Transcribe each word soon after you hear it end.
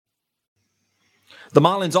The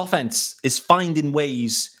Marlins offense is finding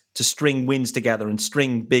ways to string wins together and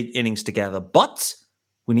string big innings together. But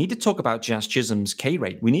we need to talk about Jazz Chisholm's K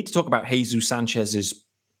rate. We need to talk about Jesus Sanchez's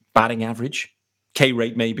batting average, K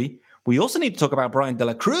rate maybe. We also need to talk about Brian De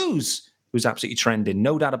La Cruz, who's absolutely trending,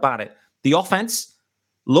 no doubt about it. The offense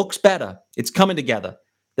looks better. It's coming together.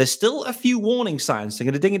 There's still a few warning signs. They're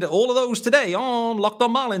going to dig into all of those today on Locked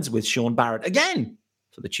On Marlins with Sean Barrett again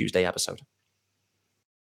for the Tuesday episode.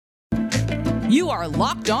 You are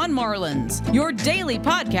Locked On Marlins, your daily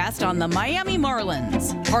podcast on the Miami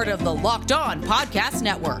Marlins. Part of the Locked On Podcast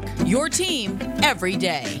Network, your team every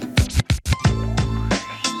day.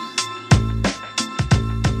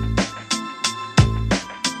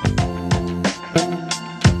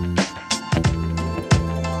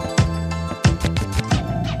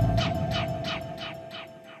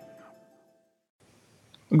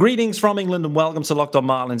 Greetings from England and welcome to Locked On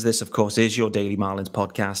Marlins. This, of course, is your daily Marlins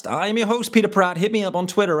podcast. I am your host, Peter Pratt. Hit me up on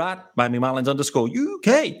Twitter at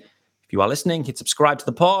Miami_Marlins_UK. If you are listening, hit subscribe to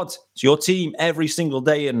the pod. It's your team every single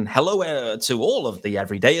day. And hello to all of the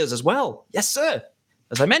everydayers as well. Yes, sir.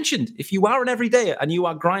 As I mentioned, if you are an everydayer and you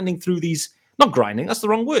are grinding through these, not grinding, that's the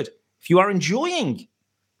wrong word. If you are enjoying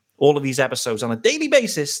all of these episodes on a daily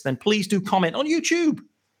basis, then please do comment on YouTube.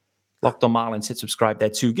 Locked On Marlins, hit subscribe there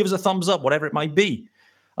too. Give us a thumbs up, whatever it might be.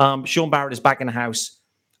 Sean Barrett is back in the house.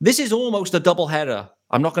 This is almost a doubleheader.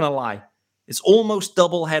 I'm not going to lie. It's almost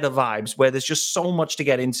doubleheader vibes where there's just so much to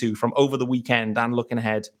get into from over the weekend and looking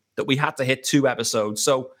ahead that we had to hit 2 episodes.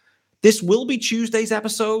 So this will be Tuesday's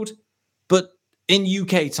episode, but in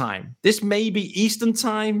UK time. This may be Eastern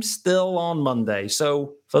time, still on Monday.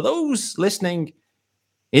 So for those listening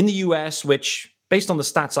in the US, which based on the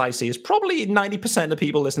stats I see is probably 90% of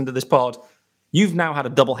people listening to this pod, you've now had a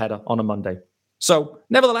doubleheader on a Monday. So,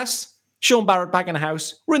 nevertheless, Sean Barrett back in the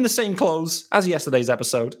house. We're in the same clothes as yesterday's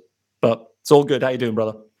episode, but it's all good. How you doing,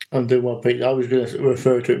 brother? I'm doing well, Pete. I was going to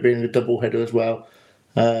refer to it being a doubleheader as well.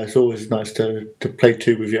 It's always nice to play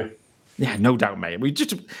 2 with you. Yeah, no doubt, mate.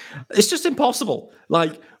 It's just impossible.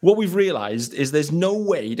 Like, what we've realized is there's no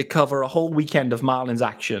way to cover a whole weekend of Marlins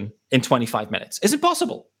action in 25 minutes. It's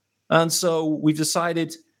impossible. And so we've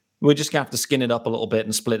decided we're just going to have to skin it up a little bit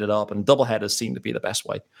and split it up, and doubleheaders seem to be the best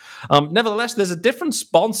way. Nevertheless, there's a different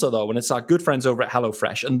sponsor, though, and it's our good friends over at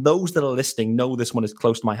HelloFresh. And those that are listening know this one is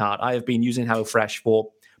close to my heart. I have been using HelloFresh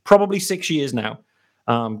for probably 6 years now.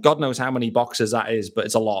 God knows how many boxes that is, but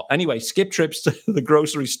it's a lot. Anyway, skip trips to the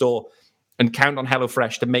grocery store and count on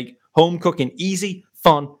HelloFresh to make home cooking easy,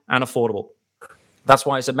 fun, and affordable. That's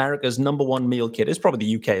why it's America's #1 meal kit. It's probably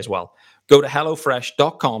the UK as well. Go to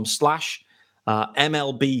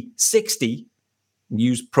HelloFresh.com/MLB60.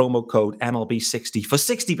 Use promo code MLB60 for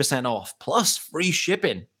 60% off plus free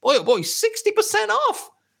shipping. Boy, oh boy, 60%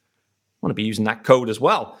 off. I want to be using that code as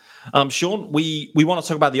well. Sean, we want to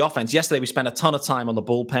talk about the offense. Yesterday, we spent a ton of time on the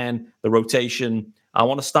bullpen, the rotation. I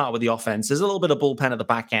want to start with the offense. There's a little bit of bullpen at the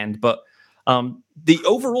back end, but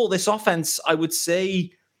this offense, I would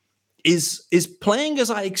say, is playing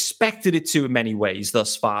as I expected it to in many ways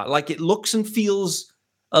thus far. Like, it looks and feels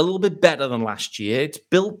a little bit better than last year. It's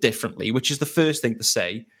built differently, which is the first thing to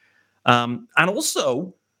say. And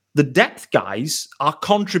also, the depth guys are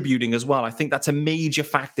contributing as well. I think that's a major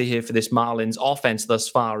factor here for this Marlins offense thus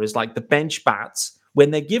far, is like the bench bats,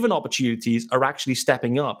 when they're given opportunities, are actually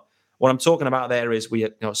stepping up. What I'm talking about there is we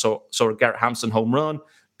saw a Garrett Hampson home run,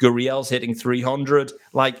 Gurriel's hitting 300.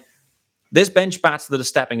 Like, there's bench bats that are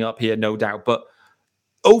stepping up here, no doubt. But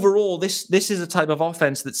overall, this is a type of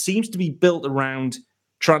offense that seems to be built around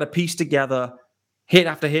trying to piece together hit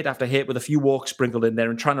after hit after hit with a few walks sprinkled in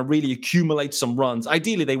there and trying to really accumulate some runs.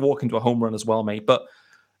 Ideally, they walk into a home run as well, mate. But,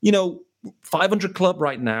 500 club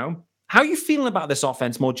right now. How are you feeling about this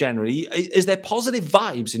offense more generally? Is there positive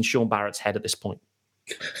vibes in Sean Barrett's head at this point?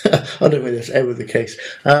 I don't think that's ever the case.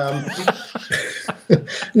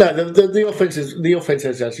 No, the offense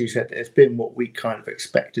is, as you said, it's been what we kind of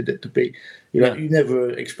expected it to be. You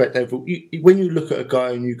never expect when you look at a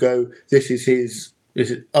guy and you go, this is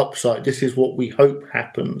upside, this is what we hope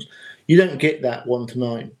happens. You don't get that 1 to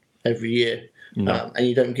 9 every year, and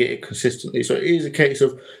you don't get it consistently. So it is a case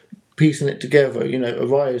of piecing it together.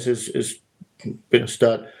 Arias has been a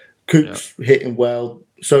stud. Coop's hitting well.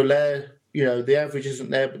 Soler, the average isn't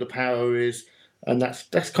there, but the power is. And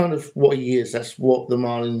that's kind of what he is. That's what the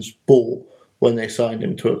Marlins bought when they signed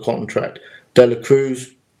him to a contract. De La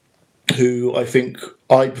Cruz, who I think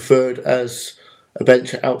I preferred as a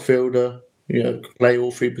bench outfielder, play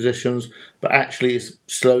all 3 positions, but actually is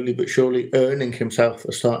slowly but surely earning himself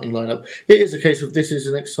a starting lineup. It is a case of this is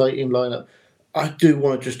an exciting lineup. I do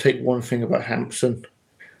want to just take one thing about Hampson.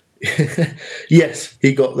 Yes,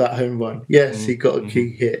 he got that home run. Yes, he got a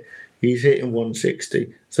key hit. He's hitting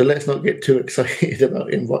 160. So let's not get too excited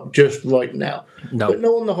about him just right now. No. But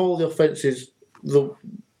no, on the whole, the offense is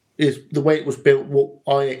the way it was built, what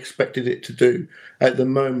I expected it to do. At the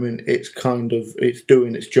moment, it's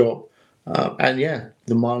doing its job. And yeah,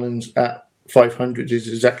 the Marlins at 500 is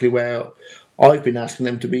exactly where I've been asking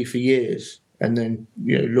them to be for years. And then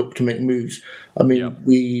look to make moves. I mean,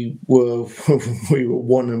 we were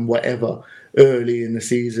 1 and whatever early in the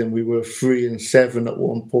season. We were 3-7 at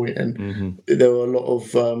one point, and there were a lot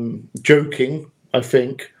of joking. I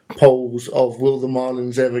think polls of will the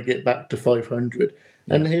Marlins ever get back to 500?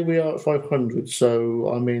 And here we are at 500.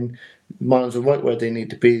 So I mean, the Marlins are right where they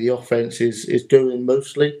need to be. The offense is doing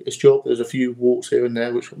mostly its job. There's a few walks here and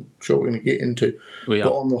there, which I'm sure we're going to get into.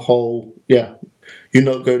 But on the whole, you're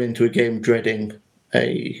not going into a game dreading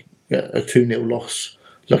a 2-0 loss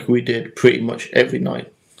like we did pretty much every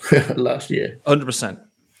night last year. 100%.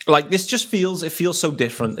 Like, this just feels so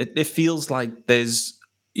different. It feels like there's,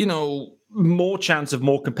 more chance of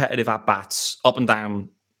more competitive at-bats up and down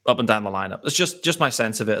the lineup. It's just my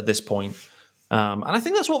sense of it at this point. And I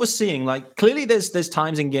think that's what we're seeing. Like, clearly there's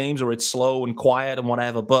times in games where it's slow and quiet and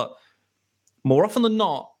whatever, but more often than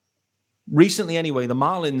not, recently anyway, the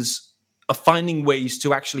Marlins are finding ways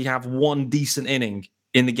to actually have one decent inning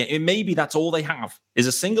in the game. And maybe that's all they have, is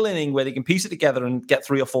a single inning where they can piece it together and get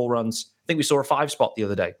 3 or 4 runs. I think we saw a 5 spot the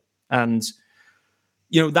other day. And,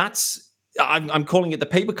 I'm calling it the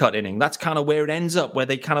paper cut inning. That's kind of where it ends up, where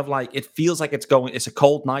they kind of it feels like it's a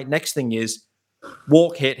cold night. Next thing is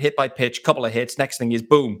walk, hit by pitch, couple of hits. Next thing is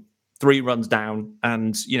boom, 3 runs down.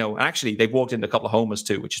 And, actually they've walked into a couple of homers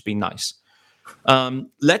too, which has been nice.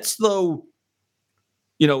 Let's though,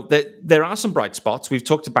 there are some bright spots. We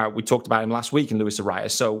talked about him last week in Luis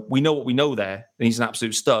Arias. So we know what we know there. And he's an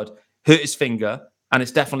absolute stud. Hurt his finger, and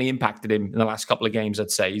it's definitely impacted him in the last couple of games,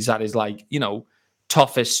 I'd say. He's had his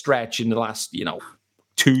toughest stretch in the last,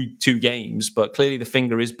 two games. But clearly the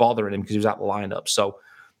finger is bothering him because he was out the lineup. So,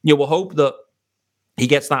 we'll hope that he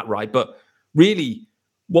gets that right. But really,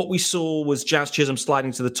 what we saw was Jazz Chisholm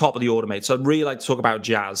sliding to the top of the order, mate. So I'd really like to talk about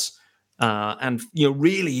Jazz. And,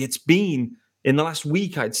 really it's been, in the last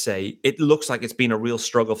week, I'd say, it looks like it's been a real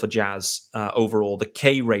struggle for Jazz overall. The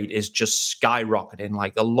K rate is just skyrocketing.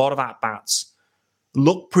 Like, a lot of at-bats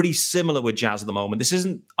look pretty similar with Jazz at the moment. This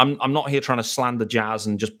isn't, I'm not here trying to slander Jazz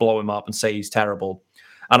and just blow him up and say he's terrible.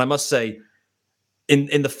 And I must say,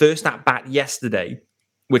 in the first at-bat yesterday,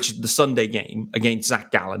 which is the Sunday game against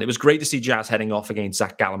Zach Gallen, it was great to see Jazz heading off against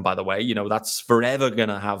Zach Gallen, by the way. That's forever going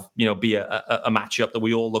to have, be a matchup that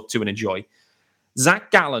we all look to and enjoy. Zach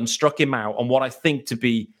Gallen struck him out on what I think to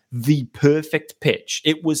be the perfect pitch.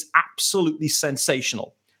 It was absolutely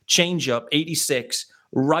sensational. Change up, 86,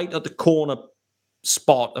 right at the corner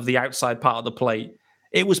spot of the outside part of the plate.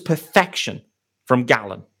 It was perfection from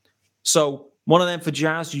Gallen. So one of them for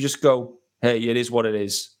Jazz, you just go, hey, it is what it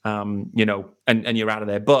is, and you're out of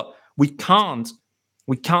there. But we can't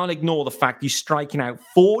ignore the fact he's striking out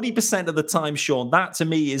 40% of the time, Sean. That to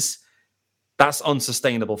me that's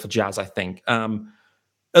unsustainable for Jazz, I think.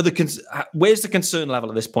 Where's the concern level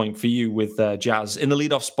at this point for you with Jazz in the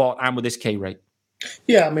leadoff spot and with this K rate?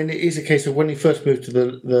 Yeah, I mean, it is a case of when he first moved to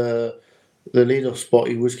the leadoff spot,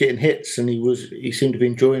 he was getting hits and he seemed to be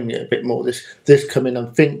enjoying it a bit more. This coming, I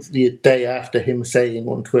think, the day after him saying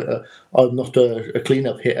on Twitter, "I'm not a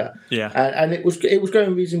cleanup hitter." Yeah, and it was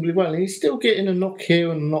going reasonably well, and he's still getting a knock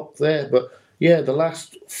here and a knock there. But yeah, the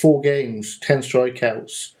last 4 games, 10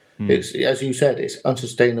 strikeouts. It's, as you said, it's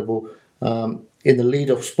unsustainable. In the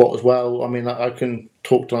leadoff spot as well. I mean, I can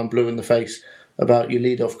talk till I'm blue in the face about your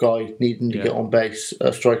leadoff guy needing to get on base,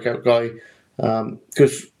 a strikeout guy,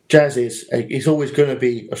 because Jazz he's always going to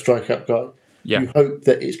be a strikeout guy. Yeah. You hope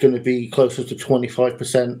that it's going to be closer to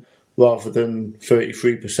 25% rather than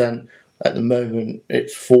 33%. At the moment,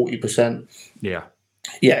 it's 40%. Yeah.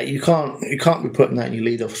 Yeah, you can't be putting that in your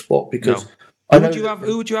leadoff spot because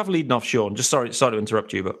who would you have leading off, Sean? Just sorry to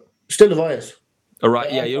interrupt you, but still Arias. All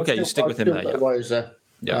right, yeah, okay, you stick with him there. Arias there,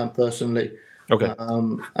 personally. Okay.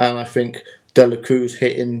 And I think De La Cruz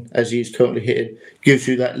hitting as he's currently hitting gives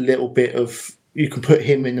you that little bit of, you can put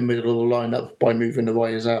him in the middle of the lineup by moving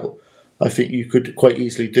Arias out. I think you could quite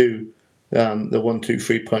easily do the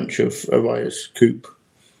 1-2-3 punch of Arias, Coop,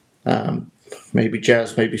 maybe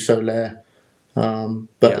Jazz, maybe Soler.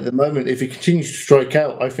 But at the moment, if he continues to strike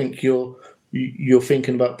out, I think you're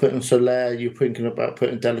thinking about putting Soler, you're thinking about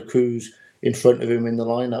putting De La Cruz in front of him in the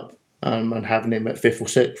lineup and having him at 5th or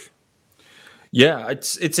 6th. Yeah,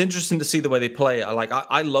 it's interesting to see the way they play.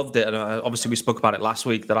 I loved it, and obviously we spoke about it last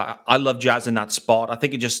week. That I love Jazz in that spot. I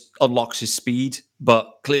think it just unlocks his speed. But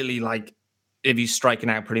clearly, like if he's striking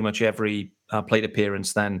out pretty much every plate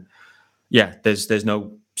appearance, then yeah, there's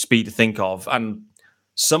no speed to think of. And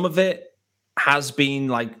some of it has been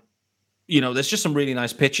like, there's just some really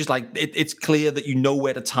nice pitches. Like it's clear that you know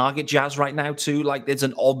where to target Jazz right now too. Like it's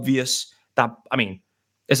an obvious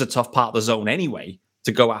it's a tough part of the zone anyway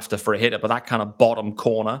to go after for a hitter, but that kind of bottom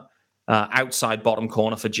corner, outside bottom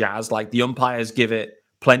corner for Jazz, like the umpires give it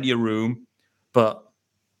plenty of room, but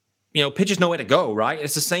pitchers know where to go, right?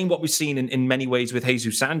 It's the same what we've seen in many ways with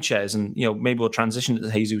Jesus Sanchez, and maybe we'll transition to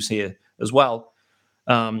Jesus here as well.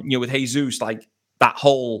 With Jesus, like that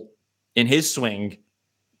hole in his swing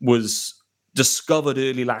was discovered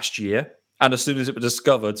early last year, and as soon as it was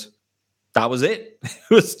discovered, that was it. It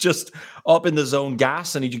was just up in the zone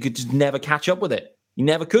gas, and you could just never catch up with it. You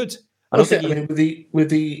never could. With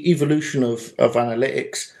the evolution of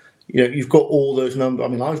analytics, you've got all those numbers. I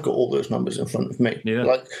mean, I've got all those numbers in front of me.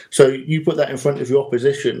 Yeah. So you put that in front of your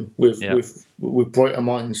opposition with brighter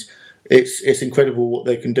minds. It's incredible what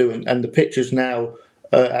they can do, and the pitchers now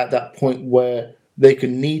at that point where they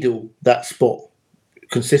can needle that spot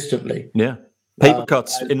consistently. Yeah. Paper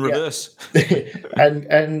cuts in reverse.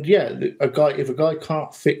 and if a guy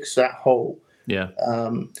can't fix that hole,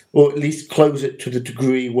 or at least close it to the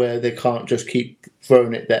degree where they can't just keep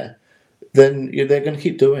throwing it there, then they're going to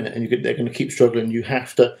keep doing it, and they're going to keep struggling. You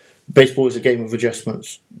have to. Baseball is a game of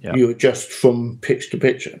adjustments. Yeah. You adjust from pitch to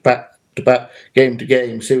pitch, back to back, game to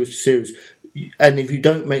game, series to series. And if you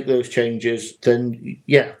don't make those changes, then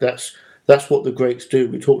that's what the greats do.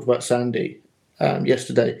 We talked about Sandy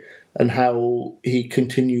yesterday, and how he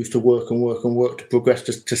continues to work to progress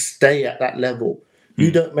to stay at that level. You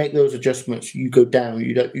don't make those adjustments, you go down.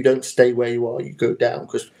 You don't stay where you are, you go down.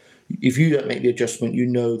 Because if you don't make the adjustment,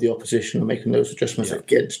 the opposition are making those adjustments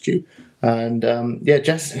against you. And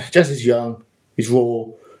Jazz is young, he's raw,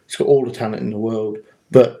 he's got all the talent in the world,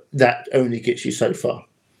 but that only gets you so far.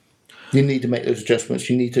 You need to make those adjustments.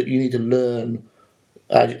 You need to learn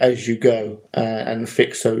as you go and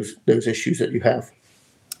fix those issues that you have.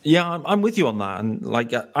 Yeah, I'm with you on that, and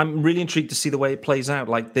I'm really intrigued to see the way it plays out.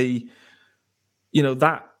 Like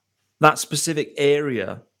that specific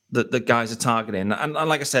area that the guys are targeting, and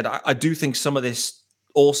like I said, I do think some of this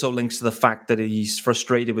also links to the fact that he's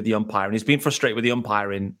frustrated with the umpiring. He's been frustrated with the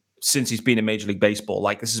umpiring since he's been in Major League Baseball.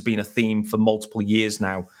 Like this has been a theme for multiple years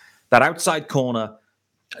now. That outside corner,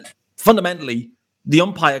 fundamentally, the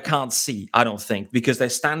umpire can't see. I don't think, because they're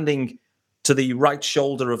standing to the right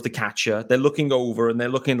shoulder of the catcher. They're looking over, and they're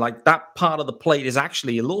looking like that part of the plate is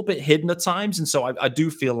actually a little bit hidden at times. And so I do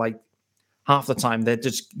feel like half the time they're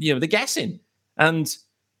just, they're guessing. And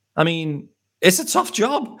I mean, it's a tough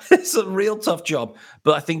job. It's a real tough job.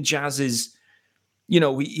 But I think Jazz is,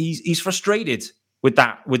 he's frustrated with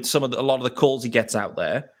that, with a lot of the calls he gets out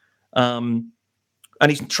there. And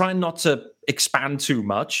he's trying not to expand too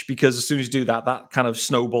much, because as soon as you do that, that kind of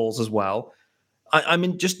snowballs as well. I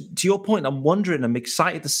mean, just to your point, I'm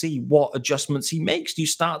excited to see what adjustments he makes. Do you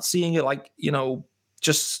start seeing it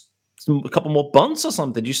just a couple more bunts or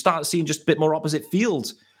something? Do you start seeing just a bit more opposite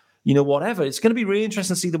field? Whatever. It's going to be really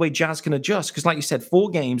interesting to see the way Jazz can adjust. Because like you said, 4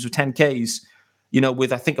 games with 10 Ks,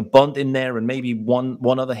 with I think a bunt in there and maybe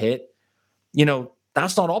one other hit,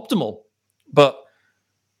 that's not optimal. But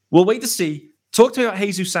we'll wait to see. Talk to me about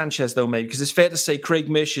Jesus Sanchez, though, maybe, because it's fair to say Craig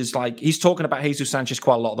Mish is he's talking about Jesus Sanchez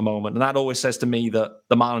quite a lot at the moment. And that always says to me that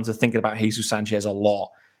the Marlins are thinking about Jesus Sanchez a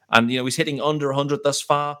lot. And, he's hitting under 100 thus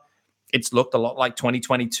far. It's looked a lot like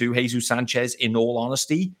 2022 Jesus Sanchez, in all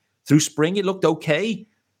honesty. Through spring, it looked okay,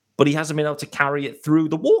 but he hasn't been able to carry it through.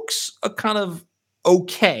 The walks are kind of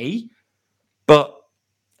okay, but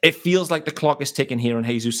it feels like the clock is ticking here on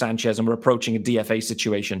Jesus Sanchez, and we're approaching a DFA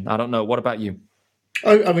situation. I don't know. What about you?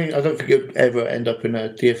 I mean, I don't think it would ever end up in a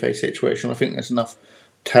DFA situation. I think there's enough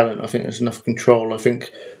talent. I think there's enough control. I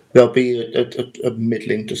think there'll be a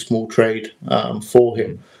middling to small trade for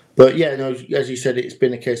him. But yeah, as you said, it's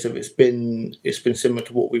been a case of it's been similar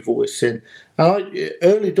to what we've always seen. And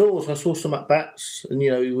early doors, I saw some at bats, and he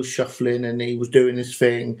was shuffling and he was doing his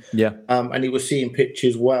thing. Yeah. And he was seeing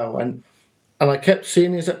pitches well, and I kept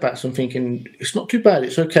seeing his at bats and thinking, it's not too bad.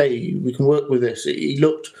 It's okay. We can work with this. He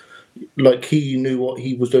looked like he knew what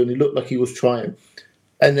he was doing. He looked like he was trying.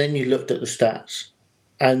 And then you looked at the stats,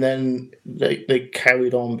 and then they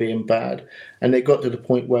carried on being bad. And they got to the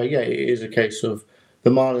point where, it is a case of the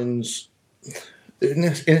Marlins, in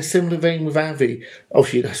a similar vein with Avi,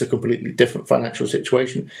 obviously that's a completely different financial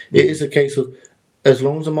situation. It is a case of, as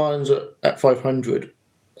long as the Marlins are at 500,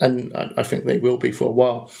 and I think they will be for a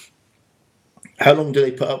while, how long do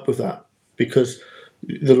they put up with that? Because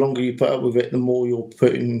the longer you put up with it, the more you're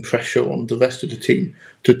putting pressure on the rest of the team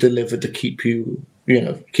to deliver to keep you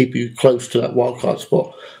close to that wildcard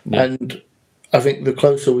spot. Yeah. And I think the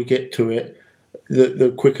closer we get to it,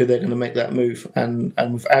 the quicker they're going to make that move. And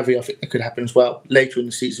with Avi, I think that could happen as well later in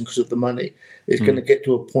the season because of the money. It's going to get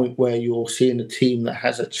to a point where you're seeing a team that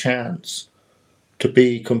has a chance to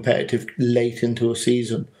be competitive late into a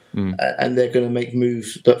season. And they're going to make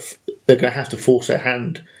moves that they're going to have to force their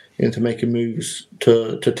hand into making moves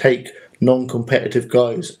to take non-competitive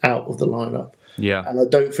guys out of the lineup. Yeah. And I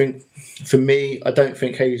don't think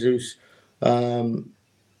Jesus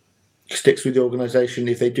sticks with the organisation.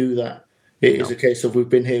 If they do that, it is a case of we've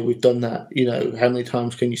been here, we've done that. How many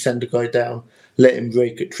times can you send a guy down, let him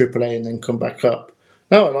break at AAA and then come back up?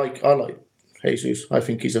 No, I like Jesus. I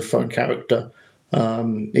think he's a fun character.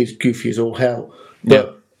 He's goofy as all hell.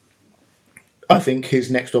 But I think his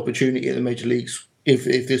next opportunity at the major leagues, if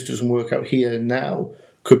this doesn't work out here and now,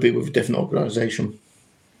 could be with a different organisation.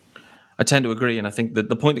 I tend to agree, and I think that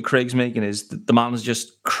the point that Craig's making is that the Marlins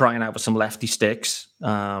just crying out for some lefty sticks. They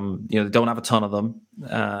don't have a ton of them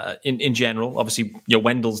in general. Obviously,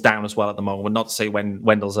 Wendell's down as well at the moment. Not to say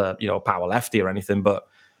Wendell's a power lefty or anything, but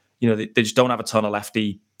they just don't have a ton of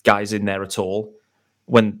lefty guys in there at all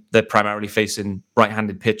when they're primarily facing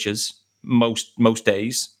right-handed pitchers most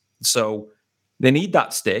days. So they need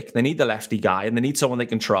that stick, they need the lefty guy, and they need someone they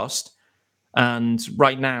can trust. And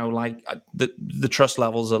right now, like the trust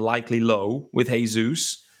levels are likely low with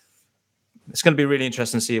Jesus. It's going to be really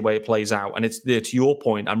interesting to see the way it plays out. And it's to your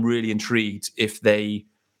point, I'm really intrigued if they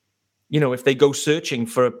go searching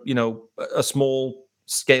for a small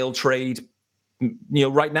scale trade,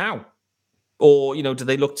 right now, or do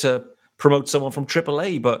they look to promote someone from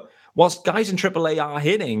AAA? But whilst guys in AAA are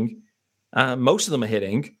hitting, most of them are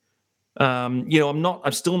hitting. I'm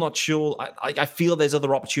still not sure. I feel there's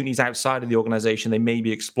other opportunities outside of the organization they may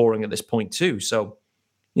be exploring at this point too. So,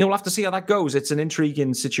 we'll have to see how that goes. It's an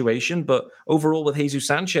intriguing situation, but overall with Jesus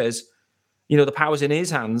Sanchez, the power's in his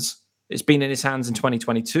hands. It's been in his hands in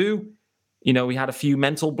 2022. We had a few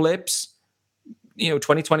mental blips.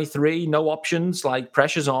 2023, no options, like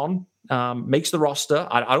pressure's on. Makes the roster.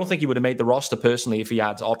 I don't think he would have made the roster personally if he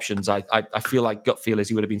had options. I feel like gut feel is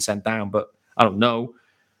he would have been sent down, but I don't know.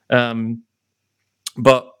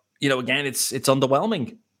 But again, it's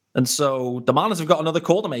underwhelming. And so the Marlins have got another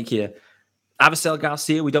call to make here. Avisail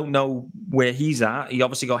Garcia, we don't know where he's at. He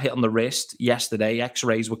obviously got hit on the wrist yesterday.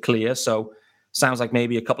 X-rays were clear. So sounds like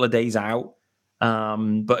maybe a couple of days out.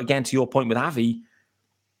 But again, to your point with Avi,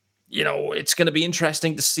 it's going to be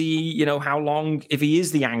interesting to see, how long, if he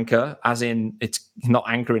is the anchor, as in it's not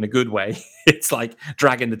anchor in a good way. It's like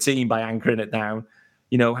dragging the team by anchoring it down.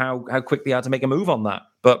 How quickly they had to make a move on that.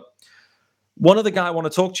 But one other guy I want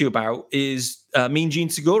to talk to you about is Mean Gene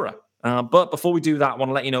Segura. But before we do that, I want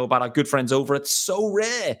to let you know about our good friends over at So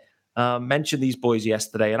Rare. Mentioned these boys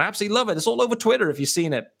yesterday, and I absolutely love it. It's all over Twitter if you've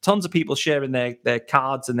seen it. Tons of people sharing their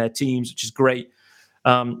cards and their teams, which is great.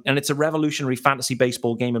 And it's a revolutionary fantasy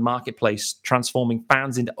baseball game and marketplace, transforming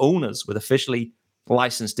fans into owners with officially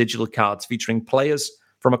licensed digital cards featuring players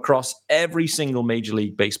from across every single Major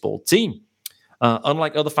League Baseball team.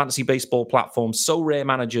 Unlike other fantasy baseball platforms, So Rare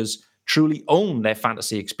managers truly own their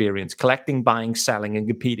fantasy experience, collecting, buying, selling, and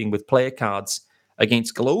competing with player cards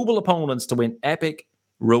against global opponents to win epic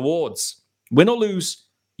rewards. Win or lose,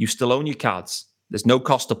 you still own your cards. There's no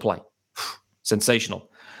cost to play. Sensational.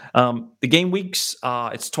 The game weeks,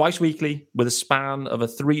 it's twice weekly with a span of a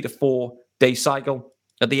 3 to 4 day cycle.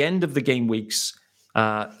 At the end of the game weeks,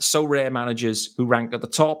 So Rare managers who rank at the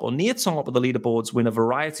top or near top of the leaderboards win a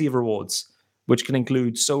variety of rewards, which can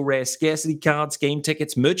include So Rare scarcity cards, game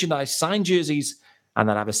tickets, merchandise, signed jerseys, and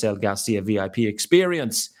that Avisail Garcia VIP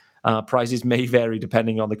experience. Prizes may vary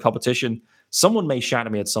depending on the competition. Someone may shout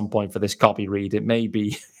at me at some point for this copy read. It may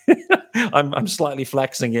be. I'm slightly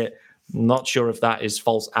flexing it. Not sure if that is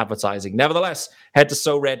false advertising. Nevertheless, head to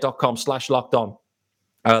sorare.com/lockedon.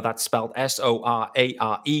 That's spelled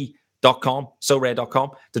SORARE.com,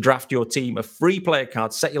 sorare.com, to draft your team of free player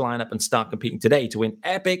cards, set your lineup, and start competing today to win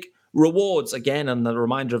epic rewards. Again, and the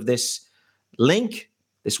reminder of this link,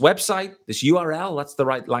 this website, this URL, that's the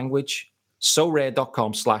right language,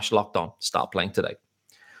 sorare.com/lockedon. Start playing today.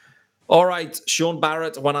 All right, Sean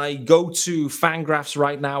Barrett, when I go to Fangraphs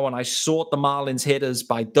right now and I sort the Marlins hitters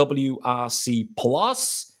by WRC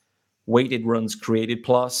plus, weighted runs created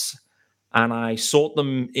plus, and I sort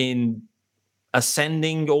them in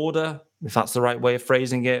ascending order, if that's the right way of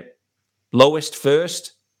phrasing it, lowest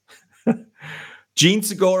first, Gene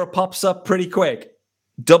Segura pops up pretty quick.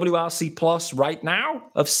 WRC plus right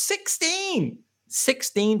now of 16.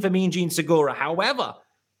 16 for Mean Gene Segura. However,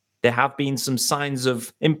 there have been some signs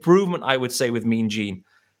of improvement, I would say, with Mean Gene.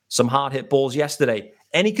 Some hard hit balls yesterday.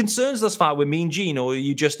 Any concerns thus far with Mean Gene, or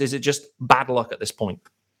is it just bad luck at this point?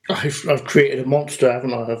 I've created a monster,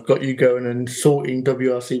 haven't I? I've got you going and sorting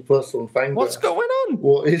WRC Plus on Fangraphs. What's going on?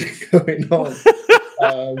 What is going on?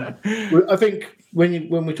 I think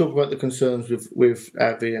when we talk about the concerns with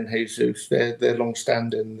Avi and Jesus, they're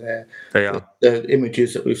long-standing. They are. They're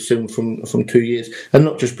images that we've seen from 2 years, and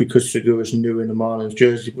not just because Segura's new in the Marlins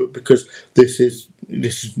jersey, but because this is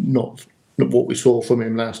not what we saw from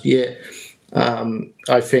him last year.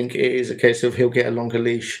 I think it is a case of he'll get a longer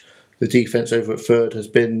leash. The defense over at third has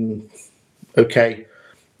been okay.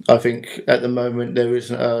 I think at the moment there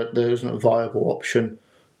isn't a viable option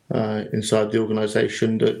inside the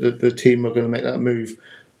organisation. The team are going to make that move.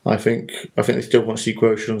 I think they still want to see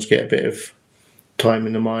Groshans get a bit of time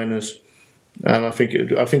in the minors, and I think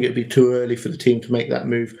it'd be too early for the team to make that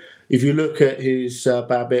move. If you look at his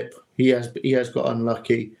BABIP, he has got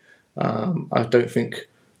unlucky. I don't think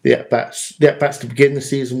the at bats to begin the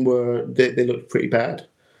season they looked pretty bad.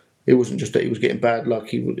 It wasn't just that he was getting bad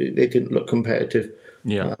luck; they didn't look competitive.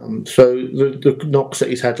 Yeah. So the knocks that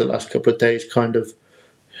he's had the last couple of days, kind of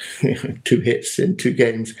 2 hits in 2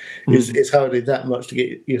 games, is hardly that much to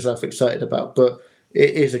get yourself excited about. But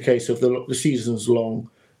it is a case of the season's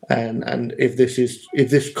long, and if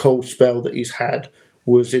this cold spell that he's had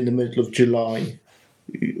was in the middle of July,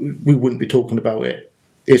 we wouldn't be talking about it.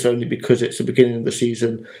 It's only because it's the beginning of the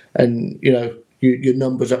season, and your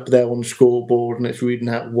numbers up there on the scoreboard, and it's reading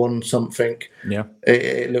out 1 something. Yeah,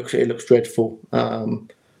 it looks dreadful.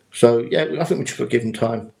 So yeah, I think we just got to give him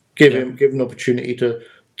time, give him an opportunity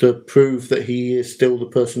to prove that he is still the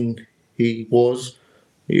person he was.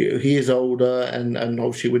 He is older, and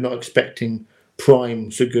obviously we're not expecting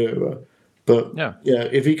prime Segura, but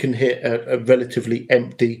if he can hit a relatively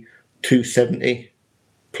empty 270,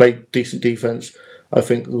 play decent defense, I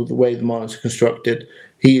think the way the Marlins are constructed,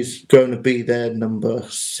 he is going to be their number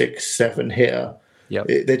 6, 7 hitter. Yep.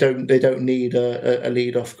 They don't need a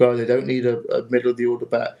lead-off guy. They don't need a middle of the order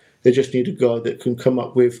bat. They just need a guy that can come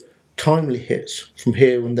up with timely hits from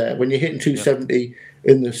here and there. When you're hitting 270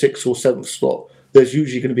 in the 6th or 7th slot, there's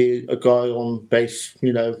usually going to be a guy on base,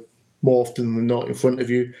 more often than not in front of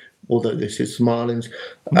you. Although this is Marlins,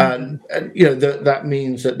 and that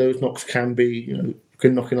means that those knocks can be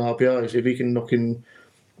can knock in RBIs. If he can knock in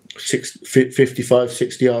 55,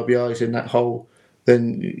 60 RBIs in that hole,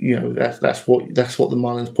 then that's what the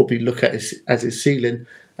Marlins probably look at as his ceiling,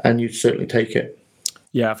 and you'd certainly take it.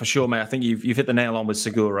 Yeah, for sure, mate. I think you've hit the nail on with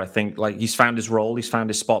Segura. I think he's found his role, he's found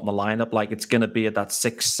his spot in the lineup. It's going to be at that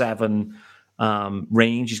 6-7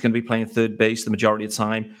 range. He's going to be playing third base the majority of the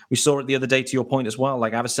time. We saw it the other day, to your point as well.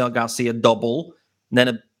 Avisail Garcia double, and then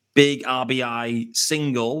a big RBI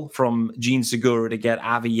single from Gene Segura to get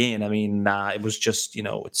Avi in. I mean, it was just,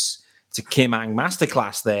 it's a Kim Ang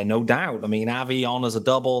masterclass there, no doubt. I mean, Avi on as a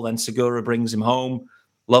double, then Segura brings him home.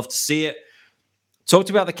 Love to see it. Talked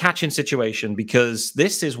about the catching situation, because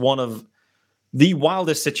this is one of the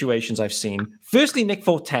wildest situations I've seen. Firstly, Nick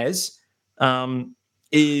Fortes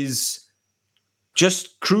is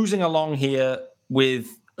just cruising along here with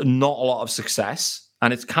not a lot of success,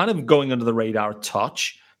 and it's kind of going under the radar a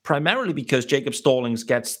touch, primarily because Jacob Stallings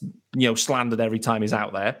gets slandered every time he's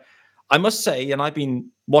out there. I must say, and I've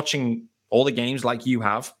been watching all the games like you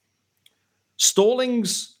have,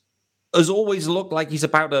 Stallings has always looked like he's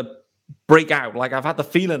about to break out. I've had the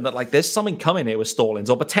feeling that there's something coming here with Stallings,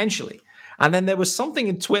 or potentially. And then there was something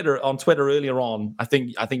on Twitter earlier on. I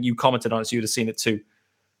think you commented on it, so you'd have seen it too.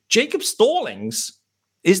 Jacob Stallings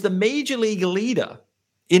is the major league leader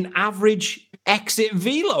in average exit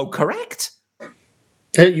velo, correct?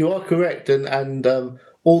 You are correct, and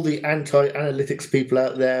all the anti-analytics people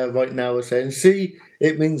out there right now are saying, "See,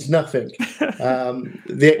 it means nothing."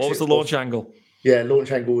 What was the launch angle? Yeah,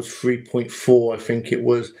 launch angle was 3.4, I think it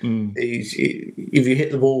was. If you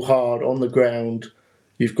hit the ball hard on the ground,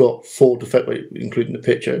 you've got 4 defenders, including the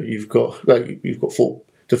pitcher. You've got 4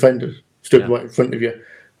 defenders stood right in front of you.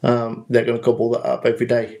 They're going to gobble that up every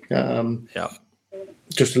day.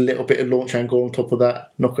 Just a little bit of launch angle on top of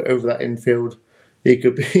that, knock it over that infield. He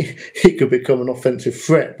could become an offensive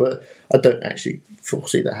threat, but I don't actually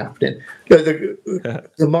foresee that happening. The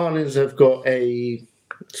Marlins have got a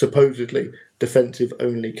supposedly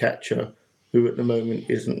defensive-only catcher who at the moment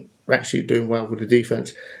isn't actually doing well with the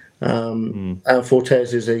defense. And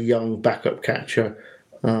Fortes is a young backup catcher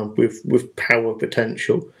with power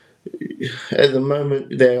potential. At the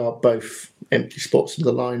moment, they are both empty spots in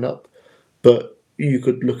the lineup, but you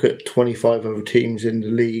could look at 25 other teams in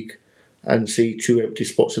the league and see 2 empty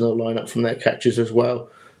spots in the lineup from their catches as well.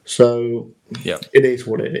 So it is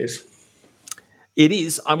what it is. It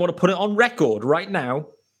is. I want to put it on record right now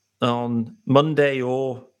on Monday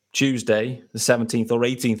or Tuesday, the 17th or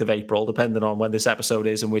 18th of April, depending on when this episode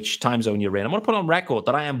is and which time zone you're in. I want to put on record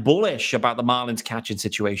that I am bullish about the Marlins catching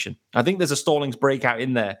situation. I think there's a Stallings breakout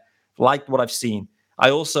in there, like what I've seen. I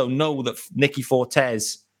also know that Nicky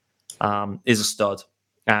Fortes is a stud,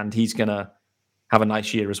 and he's going to have a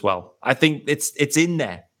nice year as well. I think it's in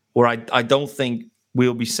there, where I don't think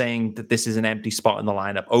we'll be saying that this is an empty spot in the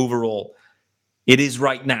lineup. Overall, it is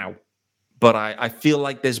right now. But I feel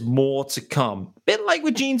like there's more to come. A bit like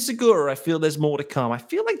with Gene Segura, I feel there's more to come. I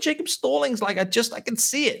feel like Jacob Stallings, like I can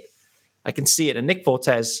see it. I can see it. And Nick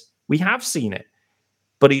Fortes, we have seen it.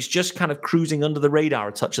 But he's just kind of cruising under the radar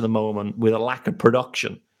a touch at the moment with a lack of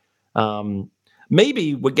production.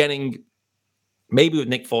 Maybe with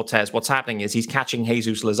Nick Fortes, what's happening is he's catching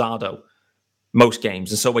Jesus Luzardo most games.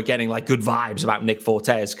 And so we're getting like good vibes about Nick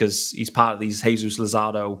Fortes because he's part of these Jesus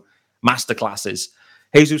Luzardo masterclasses.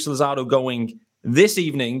 Jesus Luzardo going this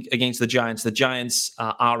evening against the Giants. The Giants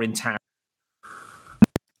are in town.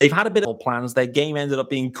 They've had a bit of plans. Their game ended up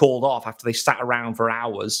being called off after they sat around for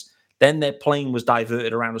hours. Then their plane was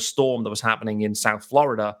diverted around a storm that was happening in South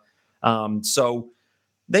Florida. So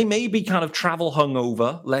they may be kind of travel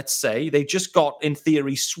hungover, let's say. They just got, in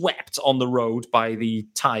theory, swept on the road by the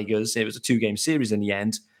Tigers. It was a 2-game series in the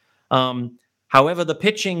end. However, the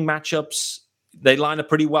pitching matchups, they line up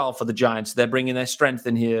pretty well for the Giants. They're bringing their strength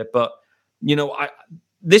in here. But,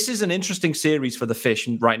 this is an interesting series for the Fish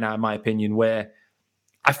right now, in my opinion, where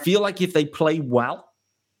I feel like if they play well,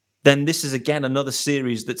 then this is, again, another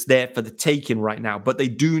series that's there for the taking right now. But they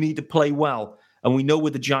do need to play well. And we know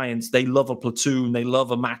with the Giants, they love a platoon. They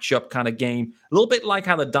love a matchup kind of game. A little bit like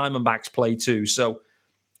how the Diamondbacks play too. So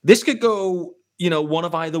this could go one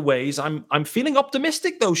of either ways. I'm feeling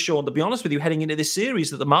optimistic, though, Sean, to be honest with you, heading into this series,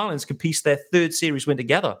 that the Marlins can piece their 3rd series win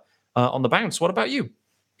together on the bounce. What about you?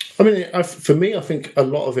 I mean, for me, I think a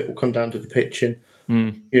lot of it will come down to the pitching.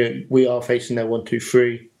 We are facing their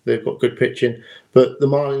 1-2-3. They've got good pitching. But the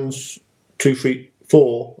Marlins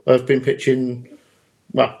 2-3-4 have been pitching,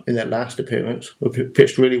 well, in their last appearance, have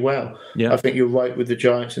pitched really well. Yeah. I think you're right with the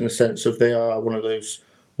Giants in the sense of they are one of those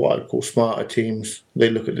what I'd call smarter teams. They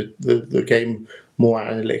look at the game more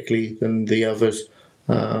analytically than the others.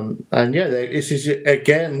 This is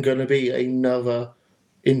again going to be another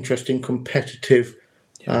interesting competitive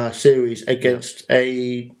series against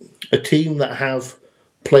a team that have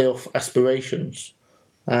playoff aspirations.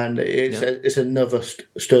 And it's another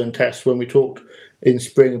stern test. When we talked in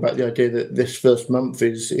spring about the idea that this first month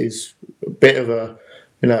is a bit of a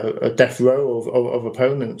death row of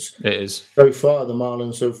opponents. It is. So far, the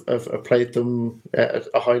Marlins have played them at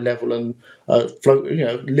a high level and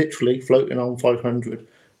literally floating on 500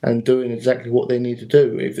 and doing exactly what they need to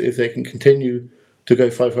do. If they can continue to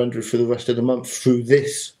go 500 for the rest of the month through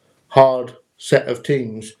this hard set of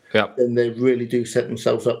teams, then they really do set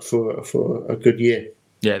themselves up for a good year.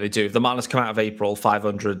 Yeah, they do. If the Marlins come out of April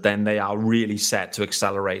 500, then they are really set to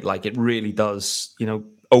accelerate. Like, it really does,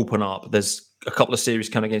 open up. There's a couple of series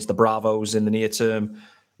coming against the Bravos in the near term,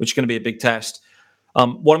 which is going to be a big test. What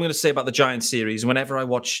I'm going to say about the Giants series, whenever I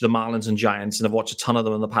watch the Marlins and Giants, and I've watched a ton of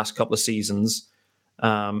them in the past couple of seasons,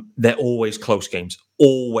 they're always close games.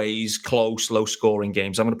 Always close, low-scoring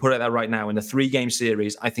games. I'm going to put it there right now. In the 3-game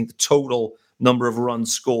series, I think the total number of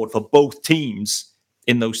runs scored for both teams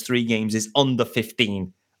in those 3 games is under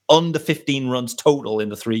 15. Under 15 runs total in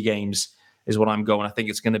the 3 games is what I'm going. I think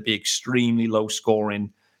it's going to be extremely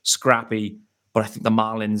low-scoring, scrappy, but I think the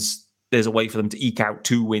Marlins, there's a way for them to eke out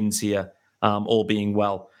 2 wins here, all being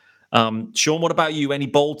well. Sean, what about you? Any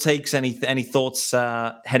bold takes, any thoughts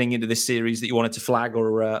heading into this series that you wanted to flag,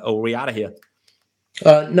 or are we out of here?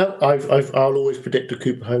 No, I'll always predict a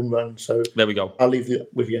Cooper home run, so there we go. I'll leave it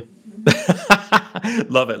with you.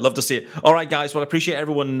 Love it. Love to see it. All right, guys. Well, I appreciate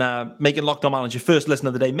everyone making Locked On Marlins your first listen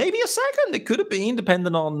of the day. Maybe a second. It could have been,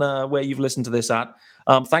 depending on where you've listened to this at.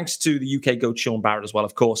 Thanks to the UK GOAT Sean Barrett as well,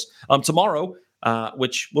 of course. Tomorrow,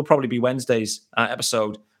 which will probably be Wednesday's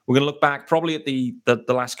episode, we're going to look back probably at the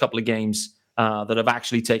last couple of games that have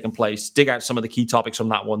actually taken place, dig out some of the key topics from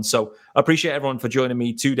that one. So I appreciate everyone for joining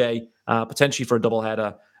me today, potentially for a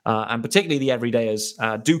doubleheader, and particularly the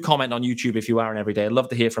everydayers. Do comment on YouTube if you are an everyday. I'd love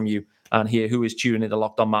to hear from you and hear who is tuning into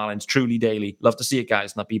Locked On Marlins truly daily. Love to see it,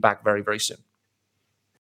 guys, and I'll be back very, very soon.